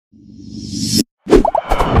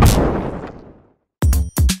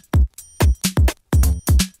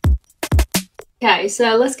Okay,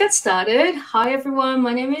 so let's get started. Hi, everyone.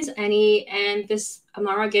 My name is Annie, and this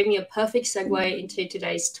Amara gave me a perfect segue into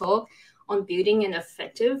today's talk on building an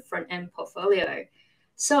effective front-end portfolio.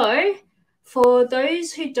 So, for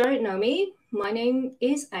those who don't know me, my name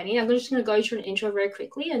is Annie. I'm just going to go through an intro very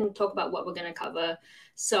quickly and talk about what we're going to cover.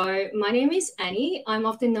 So, my name is Annie. I'm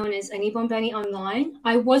often known as Annie Bombani online.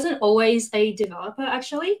 I wasn't always a developer,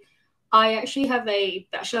 actually. I actually have a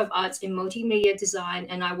Bachelor of Arts in Multimedia Design,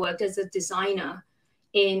 and I worked as a designer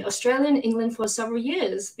in Australia and England for several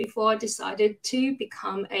years before I decided to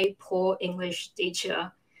become a poor English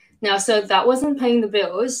teacher. Now, so that wasn't paying the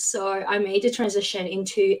bills, so I made the transition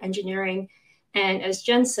into engineering. And as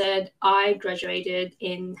Jen said, I graduated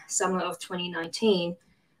in summer of 2019.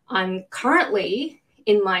 I'm currently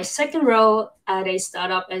in my second role at a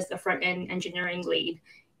startup as the front-end engineering lead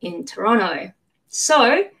in Toronto.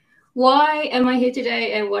 So, why am I here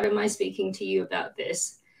today and what am I speaking to you about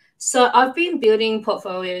this? So I've been building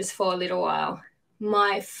portfolios for a little while.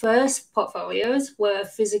 My first portfolios were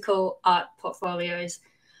physical art portfolios.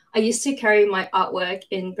 I used to carry my artwork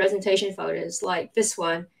in presentation photos like this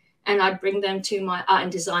one, and I'd bring them to my art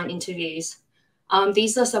and design interviews.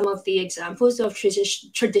 These are some of the examples of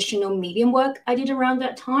traditional medium work I did around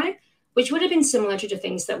that time, which would have been similar to the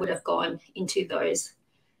things that would have gone into those.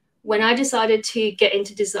 When I decided to get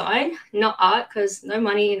into design, not art, because no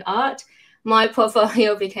money in art, my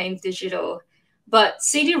portfolio became digital, but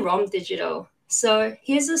CD-ROM digital. So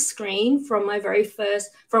here's a screen from my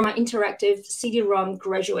interactive CD-ROM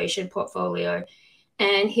graduation portfolio.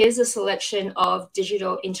 And here's a selection of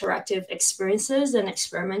digital interactive experiences and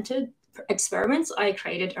experiments I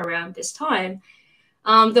created around this time.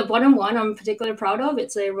 The bottom one I'm particularly proud of,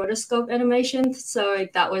 it's a rotoscope animation. So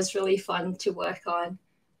that was really fun to work on.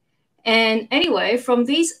 And anyway, from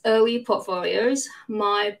these early portfolios,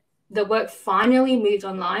 the work finally moved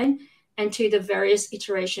online and to the various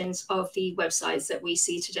iterations of the websites that we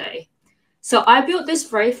see today. So I built this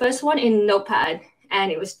very first one in Notepad,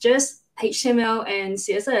 and it was just HTML and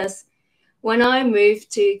CSS. When I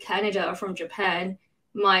moved to Canada from Japan,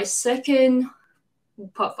 my second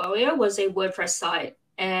portfolio was a WordPress site,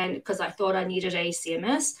 and because I thought I needed a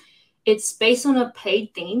CMS. It's based on a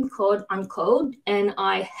paid theme called Uncode, and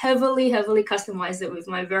I heavily customized it with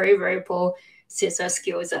my very, very poor CSS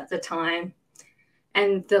skills at the time.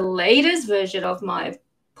 And the latest version of my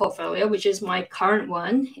portfolio, which is my current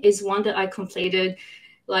one, is one that I completed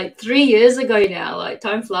like 3 years ago now. Like,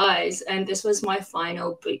 time flies. And this was my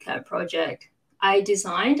final bootcamp project. I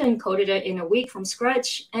designed and coded it in a week from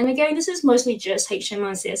scratch. And again, this is mostly just HTML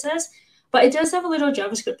and CSS. But it does have a little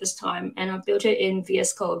JavaScript this time, and I built it in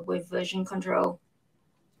VS Code with version control.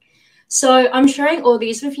 So I'm sharing all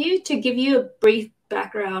these with you to give you a brief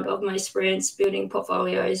background of my experience building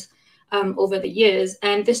portfolios over the years.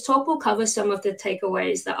 And this talk will cover some of the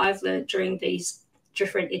takeaways that I've learned during these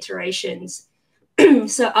different iterations.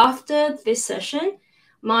 So after this session,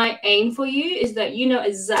 my aim for you is that you know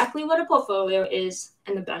exactly what a portfolio is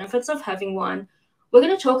and the benefits of having one. We're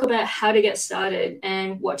going to talk about how to get started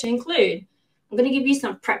and what to include. I'm going to give you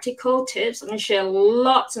some practical tips. I'm going to share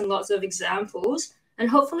lots and lots of examples, and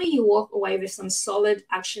hopefully you walk away with some solid,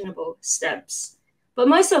 actionable steps. But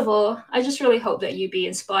most of all, I just really hope that you be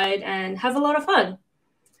inspired and have a lot of fun.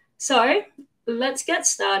 So let's get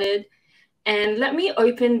started, and let me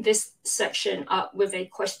open this section up with a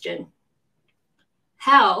question.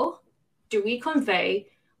 How do we convey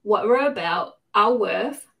what we're about, our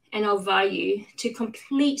worth, and our value to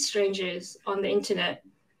complete strangers on the internet?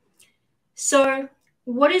 So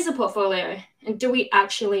what is a portfolio, and do we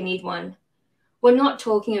actually need one? We're not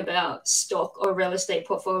talking about stock or real estate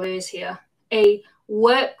portfolios here. A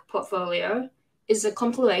work portfolio is a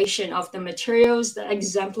compilation of the materials that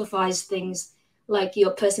exemplifies things like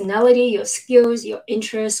your personality, your skills, your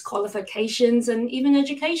interests, qualifications, and even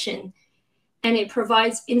education. And it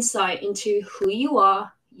provides insight into who you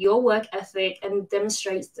are, your work ethic, and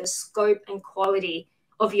demonstrates the scope and quality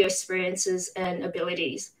of your experiences and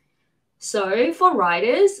abilities. So for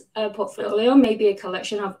writers, a portfolio may be a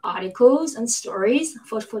collection of articles and stories.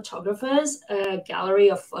 For photographers, a gallery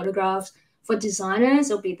of photographs. For designers,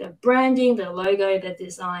 it'll be the branding, the logo, the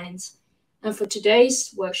designs. And for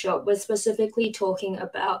today's workshop, we're specifically talking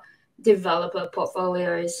about developer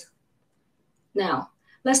portfolios. Now,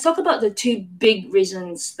 let's talk about the two big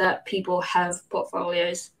reasons that people have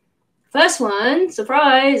portfolios. First one,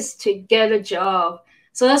 surprise, to get a job.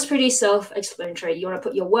 So that's pretty self-explanatory. You want to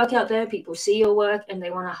put your work out there, people see your work, and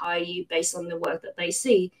they want to hire you based on the work that they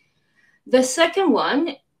see. The second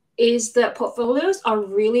one is that portfolios are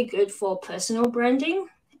really good for personal branding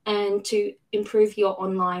and to improve your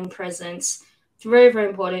online presence It's very, very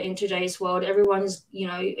important in today's world. Everyone's,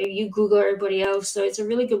 you Google everybody else. So it's a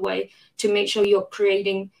really good way to make sure you're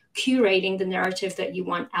curating the narrative that you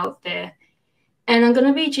want out there. And I'm going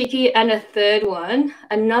to be cheeky. And a third one,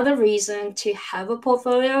 another reason to have a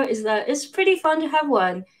portfolio is that it's pretty fun to have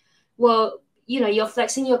one. Well, you're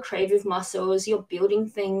flexing your creative muscles, you're building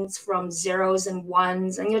things from zeros and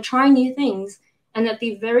ones, and you're trying new things. And at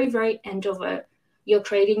the very, very end of it, you're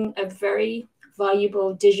creating a very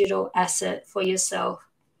valuable digital asset for yourself.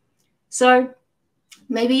 So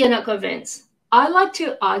maybe you're not convinced. I like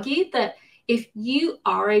to argue that if you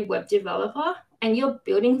are a web developer and you're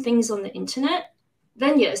building things on the internet,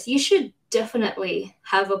 then yes, you should definitely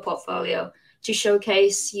have a portfolio to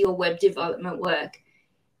showcase your web development work.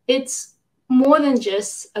 It's more than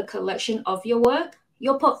just a collection of your work.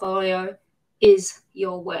 Your portfolio is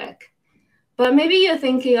your work. But maybe you're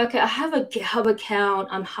thinking, okay, I have a GitHub account.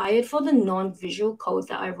 I'm hired for the non-visual code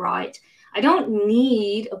that I write. I don't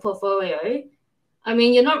need a portfolio. I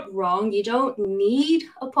mean, you're not wrong. You don't need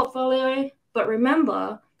a portfolio. But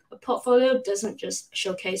remember, a portfolio doesn't just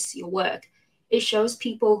showcase your work. It shows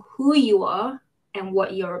people who you are and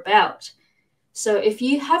what you're about. So if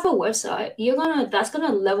you have a website, that's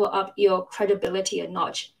gonna level up your credibility a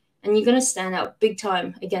notch, and you're gonna stand out big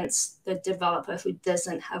time against the developer who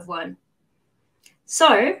doesn't have one. So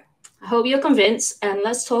I hope you're convinced, and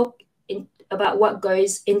let's talk about what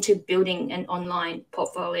goes into building an online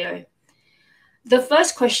portfolio. The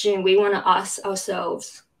first question we want to ask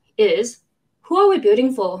ourselves is, who are we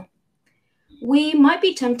building for? We might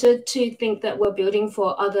be tempted to think that we're building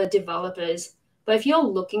for other developers, but if you're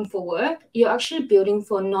looking for work, you're actually building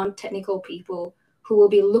for non-technical people who will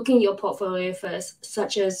be looking at your portfolio first,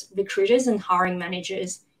 such as recruiters and hiring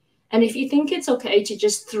managers. And if you think it's okay to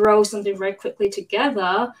just throw something very quickly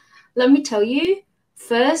together, let me tell you,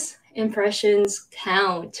 first impressions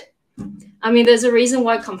count. I mean, there's a reason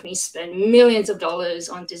why companies spend millions of dollars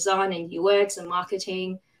on design and UX and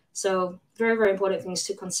marketing. So very, very important things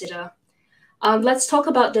to consider. Let's talk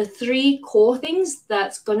about the 3 core things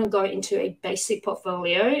that's going to go into a basic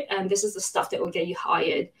portfolio. And this is the stuff that will get you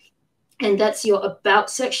hired. And that's your about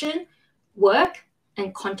section, work,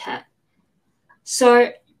 and contact.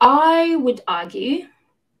 So I would argue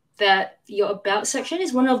that your about section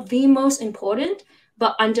is one of the most important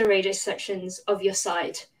but underrated sections of your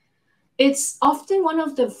site. It's often one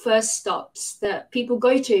of the first stops that people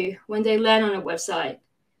go to when they land on a website.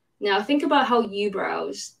 Now, think about how you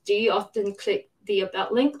browse. Do you often click the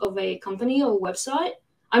about link of a company or website?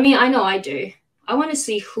 I mean, I know I do. I want to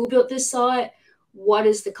see who built this site, what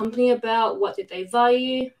is the company about, what did they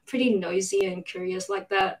value? Pretty nosy and curious like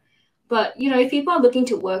that. But, if people are looking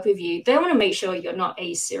to work with you, they want to make sure you're not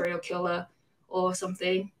a serial killer or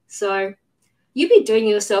something. So you'd be doing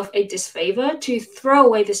yourself a disfavor to throw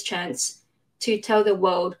away this chance to tell the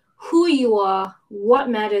world who you are, what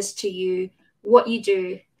matters to you, what you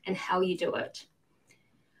do, and how you do it.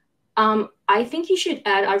 I think you should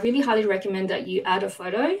I really highly recommend that you add a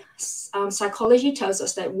photo. Psychology tells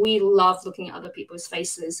us that we love looking at other people's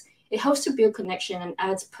faces. It helps to build connection and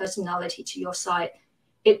adds personality to your site.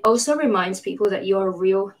 It also reminds people that you're a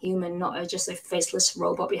real human, not just a faceless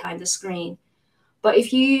robot behind the screen. But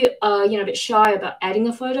if you are a bit shy about adding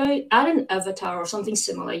a photo, add an avatar or something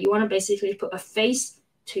similar. You want to basically put a face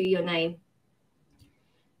to your name.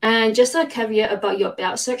 And just a caveat about your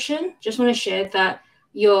about section, just want to share that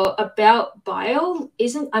your about bio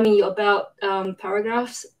your about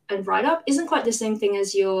paragraphs and write-up isn't quite the same thing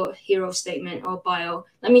as your hero statement or bio.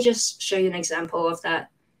 Let me just show you an example of that.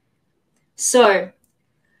 So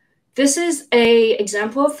this is an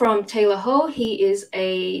example from Taylor Ho. He is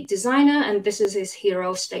a designer, and this is his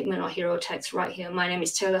hero statement or hero text right here. My name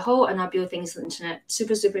is Taylor Ho, and I build things on the internet.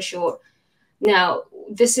 Super, super short. Now,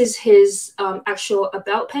 this is his actual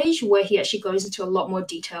about page where he actually goes into a lot more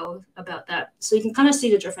detail about that. So you can kind of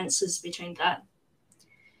see the differences between that.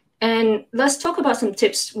 And let's talk about some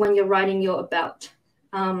tips when you're writing your about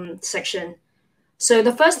section. So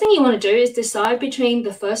the first thing you want to do is decide between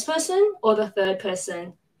the first person or the third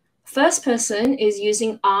person. First person is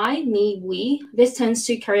using I, me, we. This tends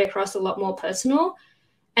to carry across a lot more personal.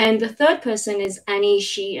 And the third person is Annie,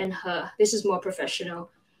 she, and her. This is more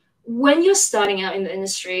professional. When you're starting out in the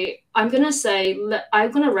industry, I'm going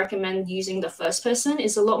to recommend using the first person.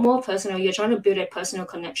 It's a lot more personal. You're trying to build a personal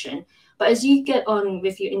connection. But as you get on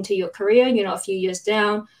into your career, a few years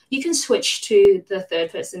down, you can switch to the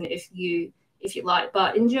third person if you like.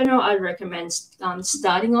 But in general, I recommend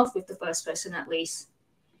starting off with the first person at least.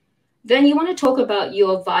 Then you want to talk about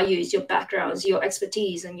your values, your backgrounds, your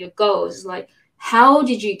expertise, and your goals. Like, how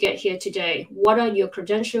did you get here today? What are your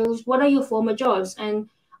credentials? What are your former jobs? And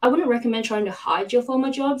I wouldn't recommend trying to hide your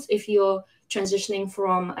former jobs if you're transitioning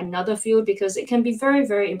from another field, because it can be very,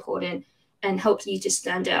 very important and helps you to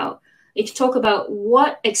stand out. You can talk about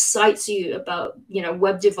what excites you about,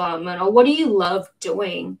 web development, or what do you love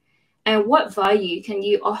doing, and what value can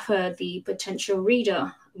you offer the potential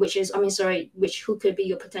reader, which who could be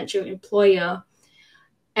your potential employer.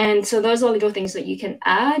 And so those are little things that you can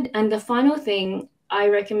add. And the final thing I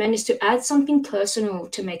recommend is to add something personal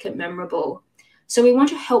to make it memorable. So we want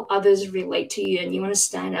to help others relate to you, and you want to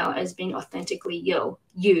stand out as being authentically you.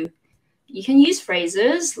 You can use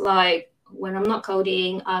phrases like, when I'm not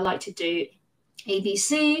coding, I like to do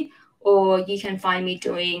ABC, or you can find me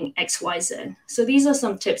doing XYZ. So these are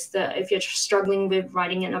some tips that if you're struggling with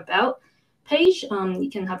writing an about page, you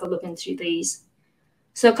can have a look into these.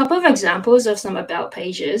 So a couple of examples of some about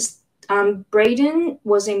pages. Braden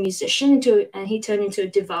was a musician and he turned into a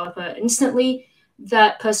developer. Instantly,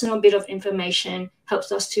 that personal bit of information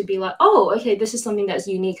helps us to be like, oh, okay, this is something that's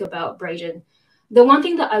unique about Braden. The one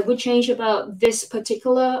thing that I would change about this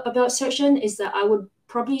particular about section is that I would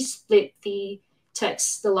probably split the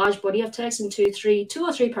text, the large body of text, into two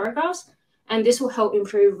or three paragraphs, and this will help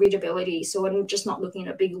improve readability. So I'm just not looking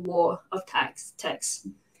at a big wall of text.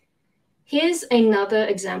 Here's another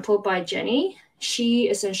example by Jenny. She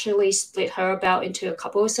essentially split her about into a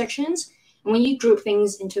couple of sections. And when you group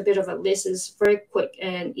things into a bit of a list, it's very quick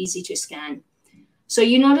and easy to scan. So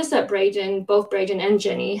you notice that both Braden and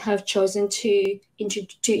Jenny have chosen to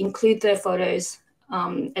include their photos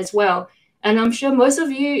as well. And I'm sure most of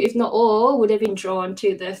you, if not all, would have been drawn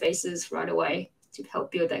to their faces right away to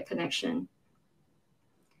help build that connection.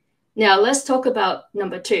 Now let's talk about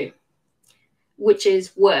number 2, which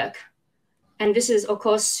is work. And this is, of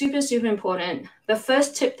course, super, super important. The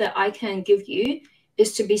first tip that I can give you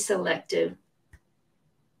is to be selective.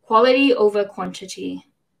 Quality over quantity.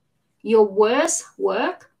 Your worst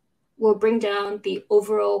work will bring down the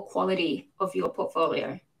overall quality of your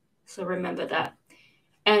portfolio. So remember that.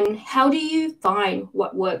 And how do you find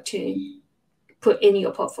what work to put in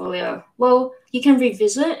your portfolio? Well, you can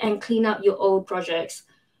revisit and clean up your old projects.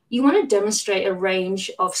 You want to demonstrate a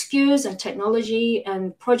range of skills and technology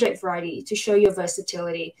and project variety to show your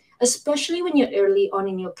versatility, especially when you're early on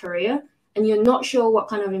in your career and you're not sure what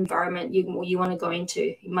kind of environment you want to go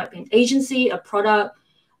into. You might be an agency, a product,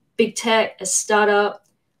 big tech, a startup.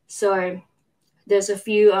 So there's a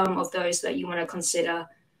few of those that you want to consider.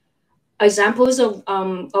 Examples of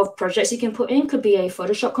projects you can put in could be a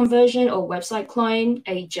Photoshop conversion or website clone,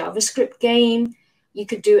 a JavaScript game. You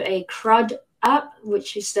could do a CRUD app,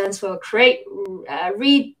 which stands for create,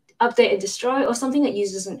 read, update, and destroy, or something that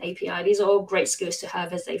uses an API. These are all great skills to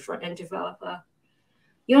have as a front-end developer.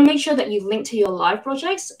 You want to make sure that you link to your live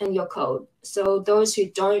projects and your code. So those who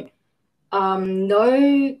can't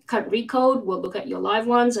read code will look at your live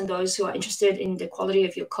ones, and those who are interested in the quality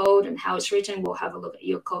of your code and how it's written will have a look at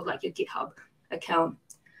your code, like your GitHub account.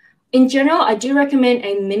 In general, I do recommend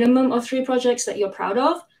a minimum of 3 projects that you're proud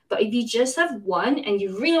of. But if you just have one and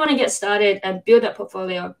you really want to get started and build that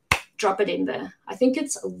portfolio, drop it in there. I think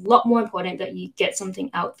it's a lot more important that you get something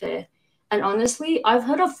out there. And honestly, I've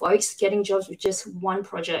heard of folks getting jobs with just one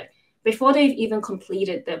project before they've even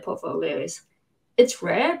completed their portfolios. It's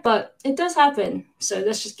rare, but it does happen. So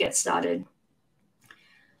let's just get started.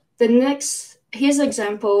 Here's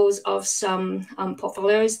examples of some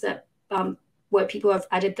portfolios that where people have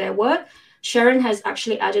added their work. Sharon has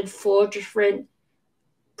actually added 4 different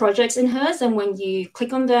projects in hers, and when you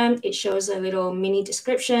click on them, it shows a little mini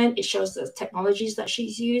description. It shows the technologies that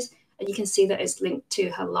she's used, and you can see that it's linked to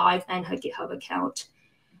her live and her GitHub account.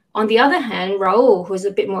 On the other hand, Raul, who is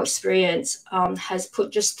a bit more experienced, has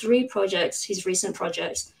put just 3 projects, his recent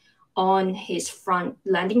projects, on his front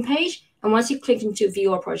landing page. And once you click into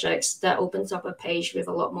view all projects, that opens up a page with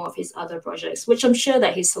a lot more of his other projects, which I'm sure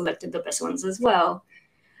that he's selected the best ones as well.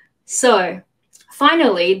 So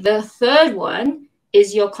finally, the third one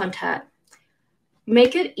is your contact.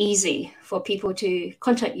 Make it easy for people to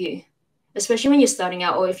contact you, especially when you're starting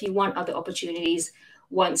out, or if you want other opportunities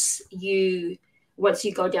once you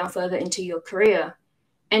go down further into your career.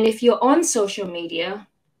 And if you're on social media,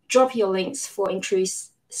 drop your links for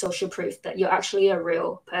increased social proof that you're actually a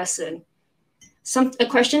real person. A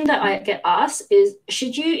question that I get asked is,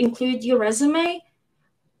 should you include your resume?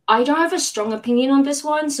 I don't have a strong opinion on this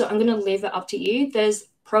one, so I'm going to leave it up to you. There's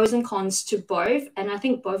pros and cons to both, and I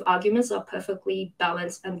think both arguments are perfectly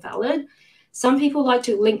balanced and valid. Some people like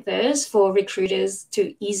to link theirs for recruiters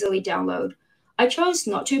to easily download. I chose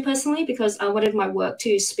not to personally because I wanted my work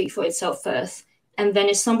to speak for itself first. And then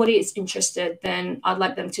if somebody is interested, then I'd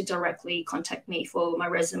like them to directly contact me for my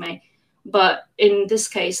resume. But in this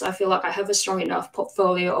case, I feel like I have a strong enough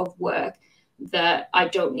portfolio of work that I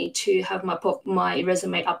don't need to have my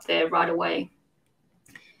resume up there right away.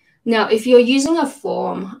 Now, if you're using a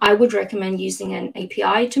form, I would recommend using an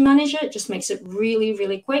API to manage it. It just makes it really,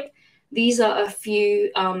 really quick. These are a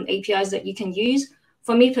few APIs that you can use.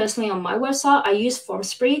 For me personally, on my website, I use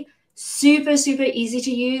FormSpree. Super, super easy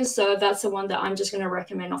to use. So that's the one that I'm just going to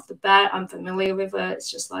recommend off the bat. I'm familiar with it.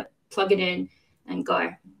 It's just like plug it in and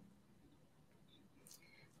go.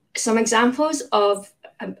 Some examples of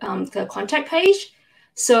the contact page.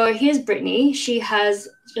 So here's Brittany. She has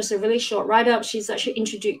just a really short write-up. She's actually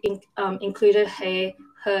included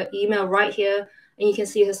her email right here, and you can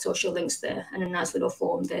see her social links there and a nice little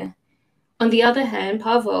form there. On the other hand,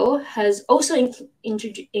 Pavel has also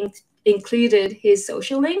included his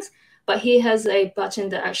social links, but he has a button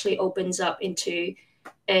that actually opens up into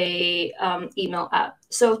a email app.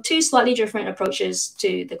 So two slightly different approaches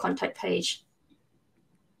to the contact page.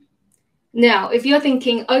 Now, if you're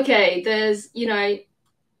thinking, okay, there's,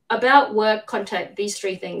 about work, contact, these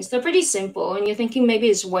three things, they're pretty simple, and you're thinking maybe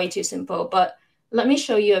it's way too simple, but let me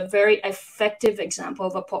show you a very effective example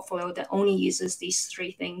of a portfolio that only uses these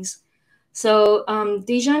three things. So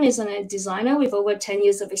Dijon is a designer with over 10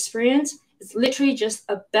 years of experience. It's literally just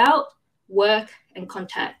about work and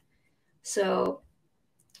contact. So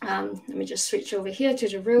let me just switch over here to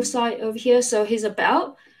the real site over here. So his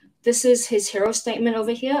about. This is his hero statement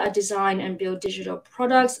over here. I design and build digital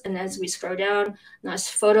products. And as we scroll down, nice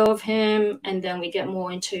photo of him. And then we get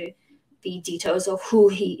more into the details of who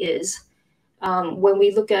he is. When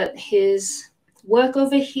we look at his work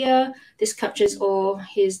over here, this captures all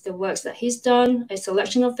the works that he's done, a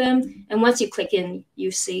selection of them. And once you click in,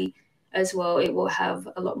 you see as well, it will have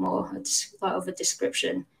a lot more of a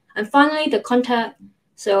description. And finally, the contact.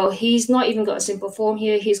 So he's not even got a simple form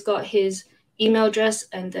here. He's got his email address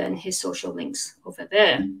and then his social links over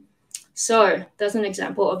there. So that's an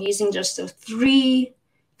example of using just the three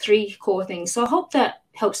core things. So I hope that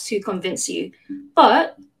helps to convince you.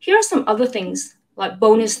 But here are some other things, like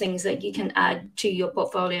bonus things that you can add to your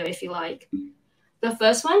portfolio if you like. The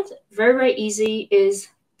first one, very, very easy, is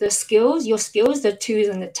your skills, the tools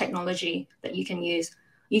and the technology that you can use.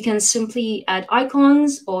 You can simply add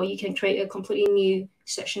icons, or you can create a completely new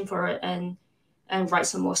section for it and write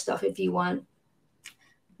some more stuff if you want.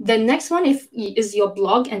 The next one is your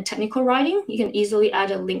blog and technical writing. You can easily add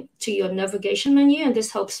a link to your navigation menu, and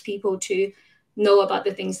this helps people to know about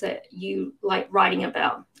the things that you like writing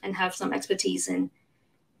about and have some expertise in.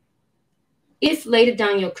 If later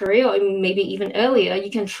down your career, or maybe even earlier, you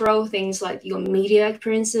can throw things like your media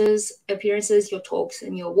appearances, your talks,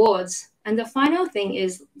 and your awards. And the final thing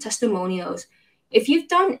is testimonials. If you've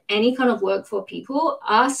done any kind of work for people,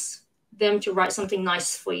 ask them to write something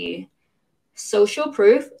nice for you. Social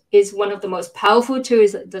proof is one of the most powerful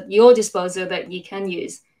tools at your disposal that you can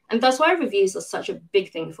use. And that's why reviews are such a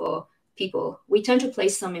big thing for people. We tend to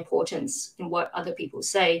place some importance in what other people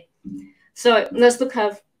say. So let's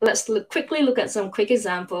quickly look at some quick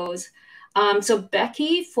examples. So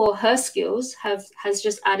Becky, for her skills, has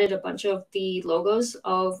just added a bunch of the logos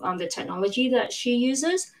of the technology that she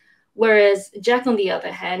uses. Whereas Jack, on the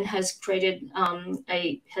other hand, has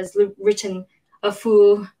written a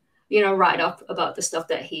full, write-up about the stuff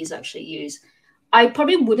that he's actually used. I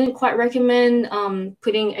probably wouldn't quite recommend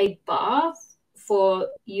putting a bar for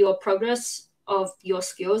your progress of your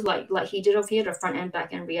skills, like he did over here, the front end,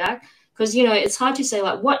 back end, React, because it's hard to say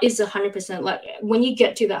like what is 100%. Like when you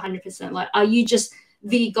get to that 100%, like are you just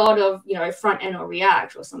the god of front end or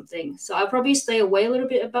React or something? So I'll probably stay away a little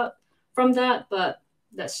bit from that, but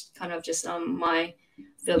that's kind of just my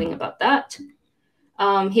feeling about that.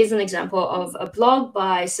 Here's an example of a blog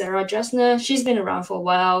by Sarah Dresner. She's been around for a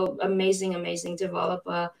while, amazing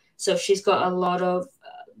developer. So she's got a lot of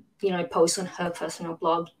posts on her personal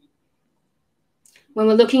blog. When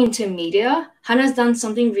we're looking into media, Hannah's done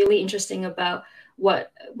something really interesting about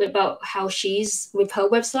how she's with her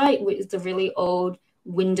website with the really old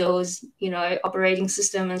Windows, operating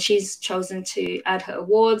system, and she's chosen to add her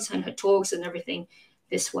awards and her talks and everything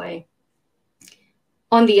this way.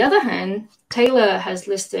 On the other hand, Taylor has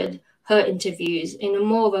listed her interviews in a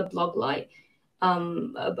more of a blog-like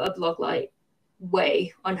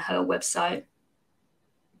way on her website.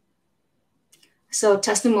 So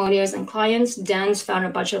testimonials and clients, Dan's found a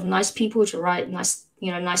bunch of nice people to write nice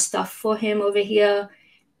stuff for him over here.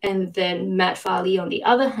 And then Matt Farley, on the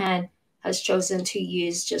other hand, has chosen to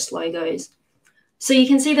use just logos. So you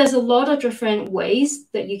can see there's a lot of different ways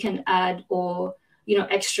that you can add or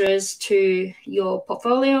extras to your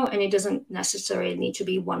portfolio, and it doesn't necessarily need to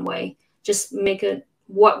be one way. Just make it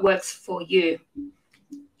what works for you.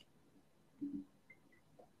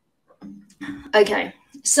 Okay,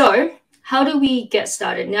 so how do we get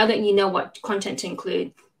started now that you know what content to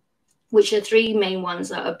include, which are three main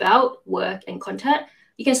ones are about, work, and content?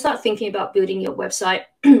 You can start thinking about building your website.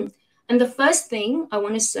 And the first thing I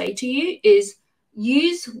want to say to you is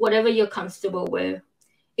use whatever you're comfortable with.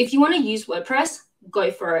 If you want to use WordPress,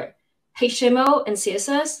 go for it. HTML and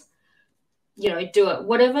CSS, do it.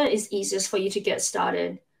 Whatever is easiest for you to get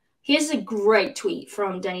started. Here's a great tweet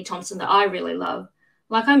from Danny Thompson that I really love.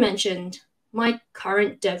 Like I mentioned, my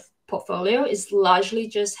current dev portfolio is largely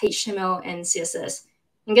just HTML and CSS.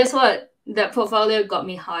 And guess what? That portfolio got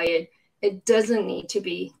me hired. It doesn't need to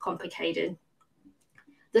be complicated.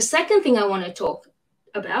 The second thing I want to talk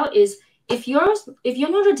about is if you're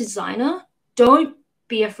not a designer, don't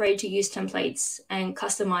be afraid to use templates and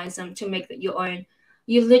customize them to make it your own.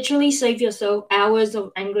 You literally save yourself hours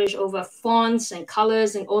of English over fonts and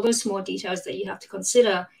colors and all those small details that you have to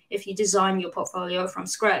consider if you design your portfolio from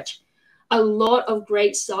scratch. A lot of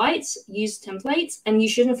great sites use templates, and you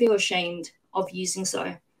shouldn't feel ashamed of using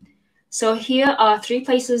so. So here are three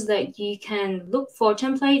places that you can look for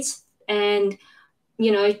templates, and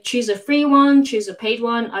choose a free one, choose a paid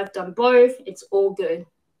one. I've done both. It's all good.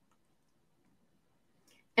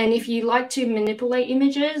 And if you like to manipulate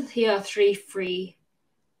images, here are three free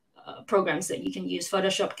programs that you can use: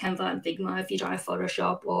 Photoshop, Canva, and Figma if you don't have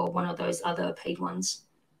Photoshop or one of those other paid ones.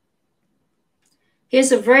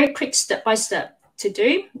 Here's a very quick step-by-step to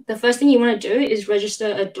do. The first thing you want to do is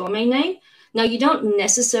register a domain name. Now, you don't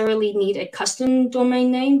necessarily need a custom domain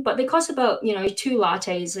name, but they cost about, 2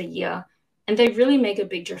 lattes a year, and they really make a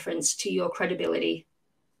big difference to your credibility.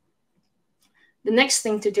 The next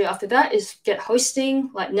thing to do after that is get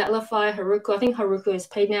hosting like Netlify, Heroku. I think Heroku is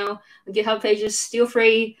paid now. GitHub Pages still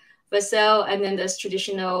free for sale. And then there's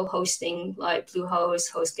traditional hosting like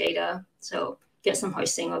Bluehost, HostGator. So get some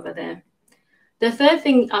hosting over there. The third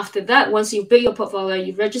thing after that, once you build your portfolio,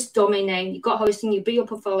 you register domain name, you got hosting, you build your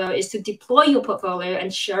portfolio, is to deploy your portfolio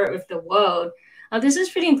and share it with the world. Now, this is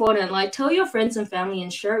pretty important. Like, tell your friends and family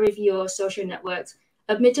and share it with your social networks.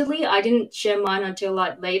 Admittedly, I didn't share mine until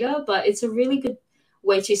like later, but it's a really good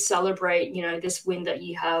way to celebrate, this win that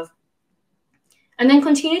you have. And then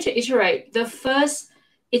continue to iterate. The first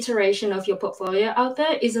iteration of your portfolio out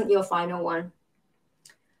there isn't your final one.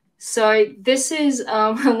 So this is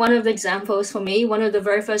one of the examples for me, one of the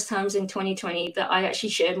very first times in 2020 that I actually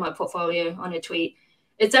shared my portfolio on a tweet.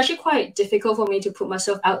 It's actually quite difficult for me to put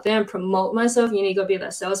myself out there and promote myself. You got to be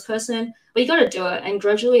that salesperson, but you got to do it. And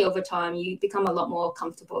gradually over time, you become a lot more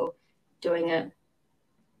comfortable doing it.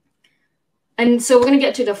 And so we're going to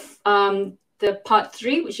get to the part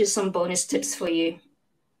 3, which is some bonus tips for you.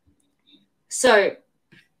 So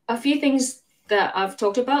a few things that I've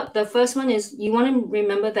talked about. The first one is you want to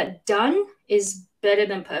remember that done is better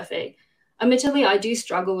than perfect. Admittedly, I do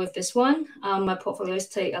struggle with this one. My portfolios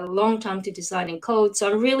take a long time to design and code. So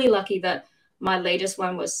I'm really lucky that my latest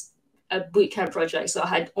one was a bootcamp project. So I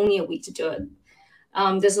had only a week to do it.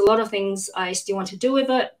 There's a lot of things I still want to do with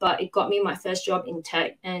it, but it got me my first job in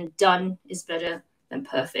tech, and done is better than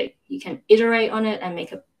perfect. You can iterate on it and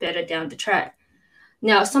make it better down the track.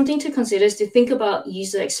 Now, something to consider is to think about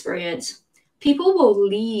user experience. People will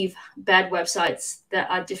leave bad websites that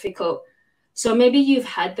are difficult. So maybe you've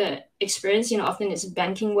had the experience, often it's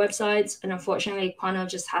banking websites, and unfortunately, you kind of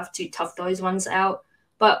just have to tough those ones out.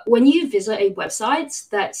 But when you visit a website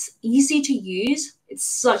that's easy to use, it's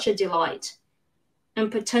such a delight.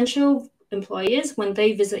 And potential employers, when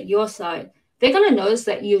they visit your site, they're going to notice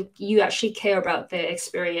that you actually care about their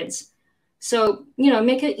experience. So,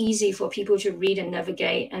 make it easy for people to read and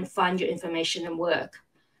navigate and find your information and work.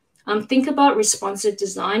 Think about responsive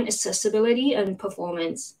design, accessibility, and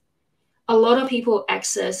performance. A lot of people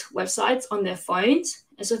access websites on their phones.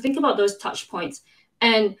 And so think about those touch points.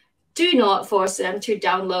 And do not force them to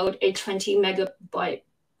download a 20 megabyte,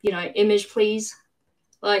 image, please.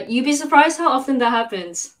 Like, you'd be surprised how often that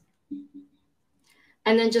happens.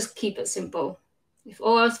 And then just keep it simple. If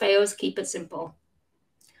all else fails, keep it simple.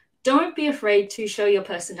 Don't be afraid to show your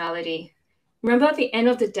personality. Remember, at the end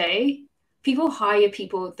of the day, people hire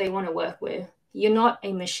people they want to work with. You're not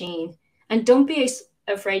a machine. And don't be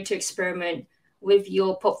afraid to experiment with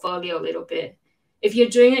your portfolio a little bit. If you're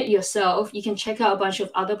doing it yourself, you can check out a bunch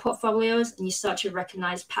of other portfolios and you start to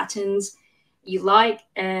recognize patterns you like,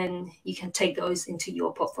 and you can take those into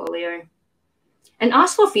your portfolio. And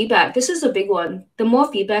ask for feedback. This is a big one. The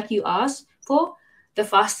more feedback you ask for, the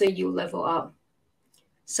faster you level up.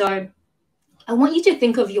 So I want you to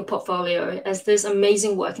think of your portfolio as this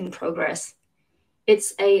amazing work in progress.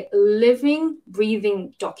 It's a living,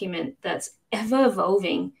 breathing document that's ever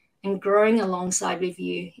evolving and growing alongside with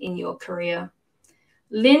you in your career.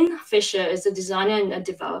 Lynn Fisher is a designer and a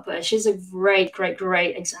developer. She's a great, great,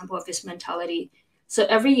 great example of this mentality. So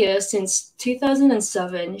every year since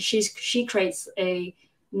 2007, she creates a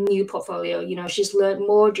new portfolio. You know, she's learned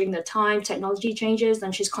more during the time technology changes,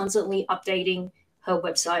 and she's constantly updating her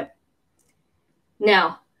website.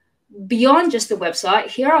 Now, beyond just the website,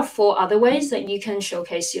 here are four other ways that you can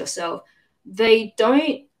showcase yourself. They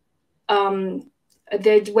don't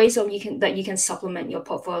there are ways that you can supplement your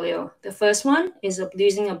portfolio. The first one is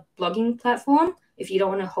using a blogging platform. If you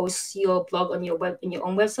don't want to host your blog on your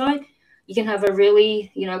own website, you can have a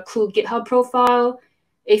really cool GitHub profile.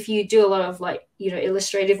 If you do a lot of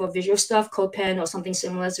illustrative or visual stuff, CodePen or something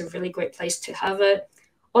similar is a really great place to have it.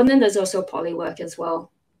 And then there's also Polywork as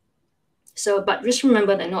well. So, but just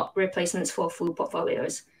remember they're not replacements for full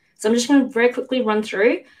portfolios. So I'm just going to very quickly run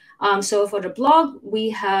through. So for the blog,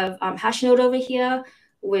 we have Hashnode over here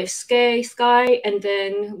with Sky, and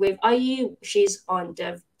then with IU, she's on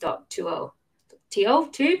dev.to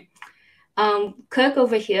too. Kirk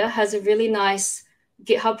over here has a really nice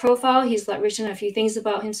GitHub profile. He's written a few things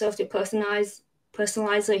about himself to personalize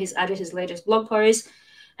it. He's added his latest blog post.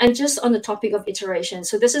 And just on the topic of iteration,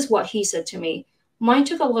 so this is what he said to me. Mine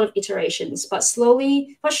took a lot of iterations, but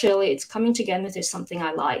slowly but surely it's coming together to something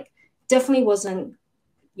I like. Definitely wasn't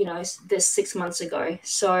this 6 months ago.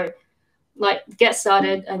 So get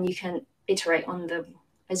started and you can iterate on them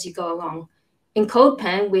as you go along. In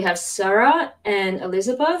CodePen, we have Sarah and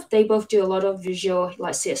Elizabeth. They both do a lot of visual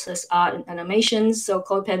CSS art and animations. So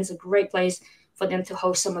CodePen is a great place for them to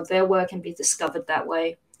host some of their work and be discovered that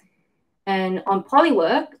way. And on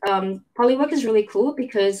Polywork, Polywork is really cool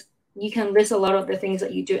because you can list a lot of the things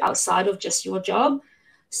that you do outside of just your job.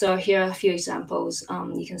 So here are a few examples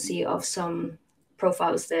you can see of some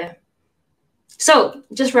profiles there. So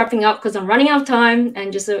just wrapping up because I'm running out of time,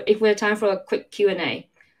 and just if we have time for a quick Q&A.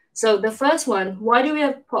 So the first one, why do we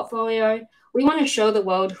have portfolio? We want to show the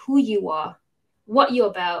world who you are, what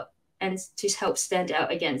you're about, and to help stand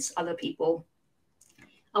out against other people.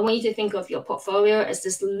 I want you to think of your portfolio as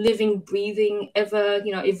this living, breathing, ever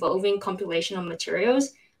evolving compilation of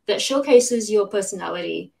materials that showcases your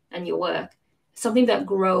personality and your work, something that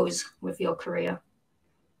grows with your career.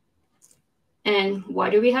 And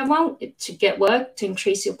why do we have one? To get work, to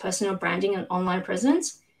increase your personal branding and online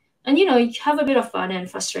presence. And, you have a bit of fun and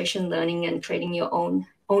frustration learning and owning your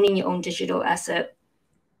own digital asset.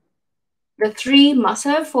 The 3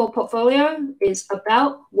 must-have for portfolio is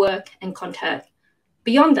about, work, and contact.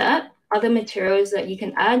 Beyond that, other materials that you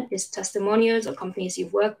can add is testimonials of companies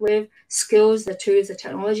you've worked with, skills, the tools, the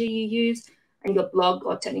technology you use, and your blog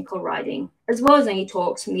or technical writing, as well as any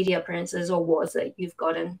talks, media appearances, or awards that you've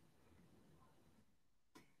gotten.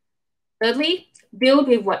 Thirdly, build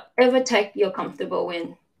with whatever tech you're comfortable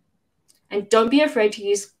in. And don't be afraid to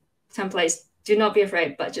use templates. Do not be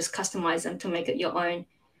afraid, but just customize them to make it your own.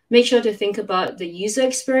 Make sure to think about the user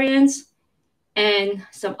experience, and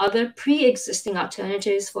some other pre-existing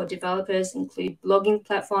alternatives for developers include blogging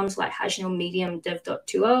platforms like Hashnode, Medium,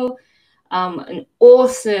 dev.to, an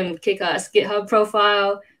awesome kick-ass GitHub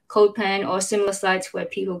profile, CodePen, or similar sites where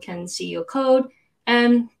people can see your code,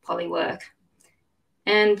 and Polywork.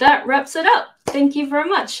 And that wraps it up. Thank you very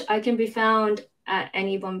much. I can be found at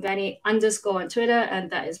AnnieBombeni_ on Twitter, and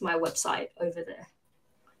that is my website over there.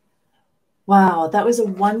 Wow, that was a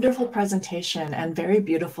wonderful presentation and very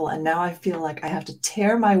beautiful. And now I feel like I have to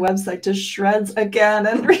tear my website to shreds again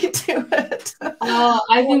and redo it. Oh,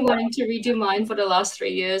 I've been wanting to redo mine for the last 3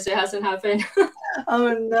 years. It hasn't happened.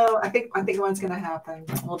 Oh no, I think one's going to happen.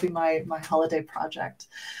 It'll be my holiday project.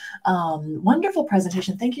 Wonderful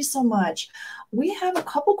presentation. Thank you so much. We have a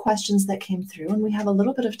couple questions that came through and we have a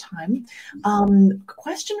little bit of time.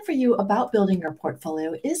 Question for you about building your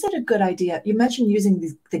portfolio. Is it a good idea? You mentioned using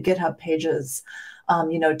the GitHub pages,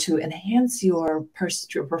 to enhance your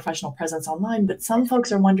professional presence online, but some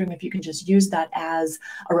folks are wondering if you can just use that as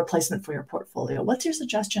a replacement for your portfolio. What's your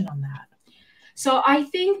suggestion on that? So I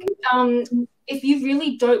think if you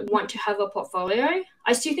really don't want to have a portfolio,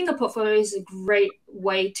 I still think a portfolio is a great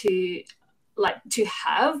way to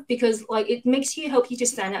have, because it makes help you to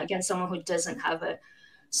stand out against someone who doesn't have it.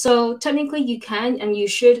 So technically you can and you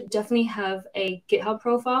should definitely have a GitHub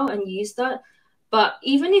profile and use that. But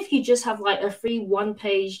even if you just have a free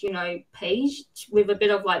 1-page, page with a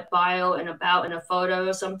bit of bio and about and a photo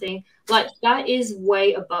or something, that is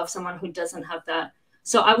way above someone who doesn't have that.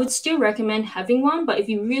 So I would still recommend having one, but if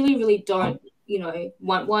you really, really don't,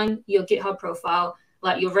 want one, your GitHub profile,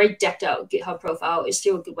 your very decked out GitHub profile is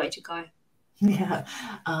still a good way to go. Yeah.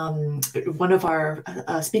 One of our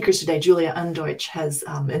speakers today, Julia Undeutsch, has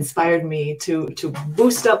inspired me to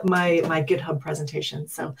boost up my GitHub presentation.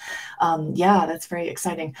 So yeah, that's very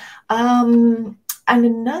exciting. And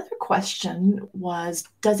another question was,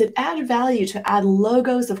 does it add value to add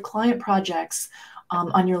logos of client projects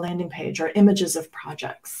on your landing page or images of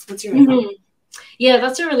projects? What's your thought? Yeah,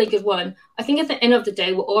 that's a really good one. I think at the end of the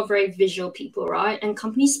day, we're all very visual people, right? And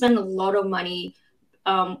companies spend a lot of money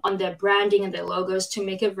on their branding and their logos to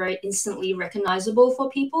make it very instantly recognizable for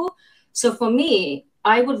people. So for me,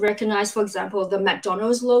 I would recognize, for example, the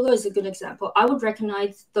McDonald's logo is a good example. I would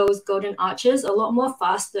recognize those golden arches a lot more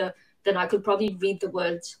faster than I could probably read the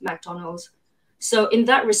words McDonald's. So in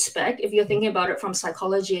that respect, if you're thinking about it from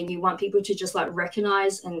psychology and you want people to just like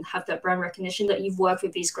recognize and have that brand recognition that you've worked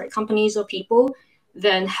with these great companies or people,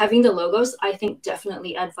 then having the logos, I think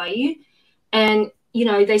definitely add value. And, you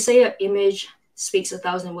know, they say an image speaks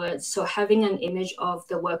 1,000 words. So having an image of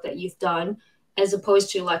the work that you've done, as opposed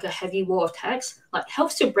to like a heavy wall of text, like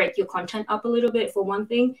helps to break your content up a little bit for one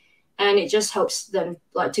thing. And it just helps them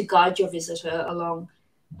like to guide your visitor along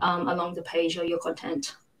the page or your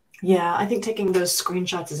content. Yeah, I think taking those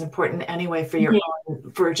screenshots is important anyway for your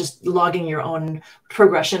own, for just logging your own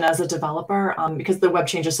progression as a developer, because the web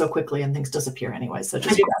changes so quickly and things disappear anyway. So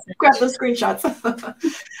just grab those screenshots.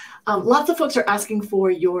 Lots of folks are asking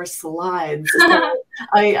for your slides. So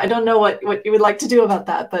I don't know what you would like to do about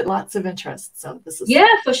that, but lots of interest. So this is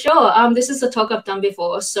for sure. This is a talk I've done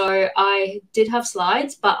before. So I did have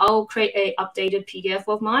slides, but I'll create a updated PDF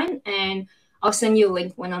of mine and I'll send you a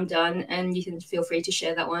link when I'm done, and you can feel free to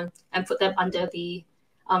share that one and put that under the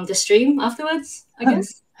stream afterwards, I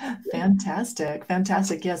guess. Fantastic.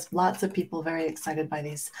 Fantastic. Yes, lots of people very excited by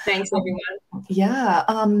these. Thanks, everyone. Yeah.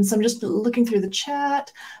 So I'm just looking through the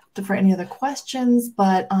chat for any other questions,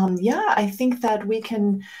 but yeah, I think that we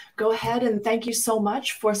can go ahead and thank you so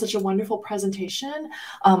much for such a wonderful presentation.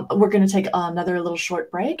 We're going to take another little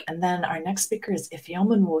short break, and then our next speaker is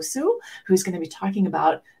Ifeoma Nwosu, who's going to be talking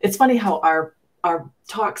about, it's funny how our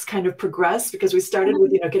talks kind of progress, because we started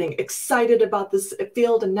with, getting excited about this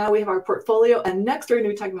field, and now we have our portfolio. And next we're going to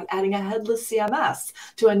be talking about adding a headless CMS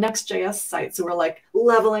to a Next.js site. So we're like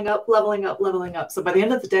leveling up, leveling up, leveling up. So by the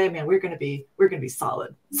end of the day, man, we're going to be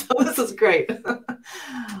solid. So this is great.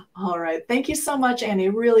 All right. Thank you so much, Annie.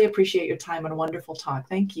 Really appreciate your time and a wonderful talk.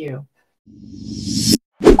 Thank you.